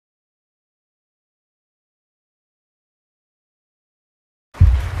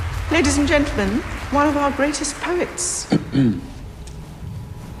Ladies and gentlemen, one of our greatest poets.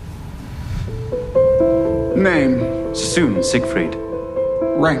 Name? Sassoon, Siegfried.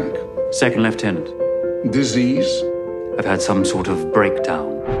 Rank? Second lieutenant. Disease? I've had some sort of breakdown.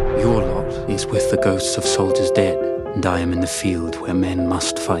 Your lot is with the ghosts of soldiers dead, and I am in the field where men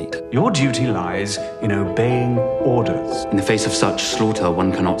must fight. Your duty lies in obeying orders. In the face of such slaughter,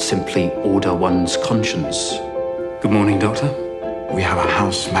 one cannot simply order one's conscience. Good morning, Doctor. We have a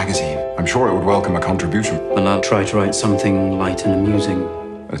house magazine. I'm sure it would welcome a contribution. Well, I'll try to write something light and amusing.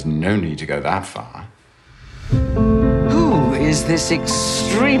 There's no need to go that far. Who is this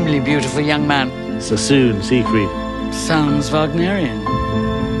extremely beautiful young man? Sassoon, Siegfried. Sounds Wagnerian.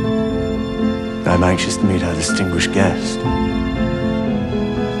 I'm anxious to meet our distinguished guest.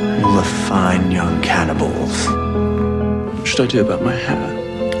 All the fine young cannibals. What should I do about my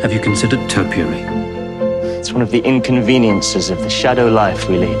hair? Have you considered topiary? It's one of the inconveniences of the shadow life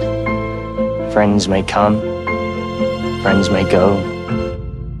we lead. Friends may come, friends may go.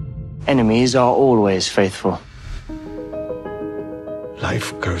 Enemies are always faithful.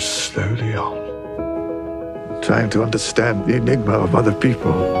 Life goes slowly on. Trying to understand the enigma of other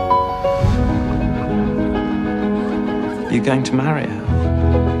people. You're going to marry her?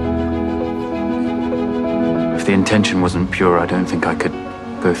 If the intention wasn't pure, I don't think I could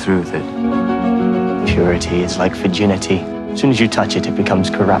go through with it. Purity is like virginity. As soon as you touch it, it becomes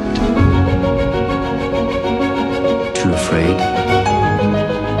corrupt. Too afraid.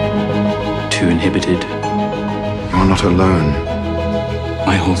 Too inhibited. You're not alone.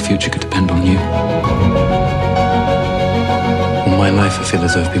 My whole future could depend on you. All my life I feel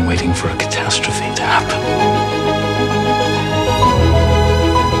as though I've been waiting for a catastrophe to happen.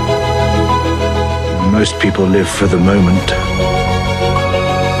 Most people live for the moment.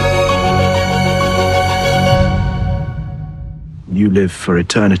 You live for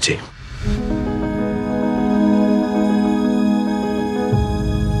eternity.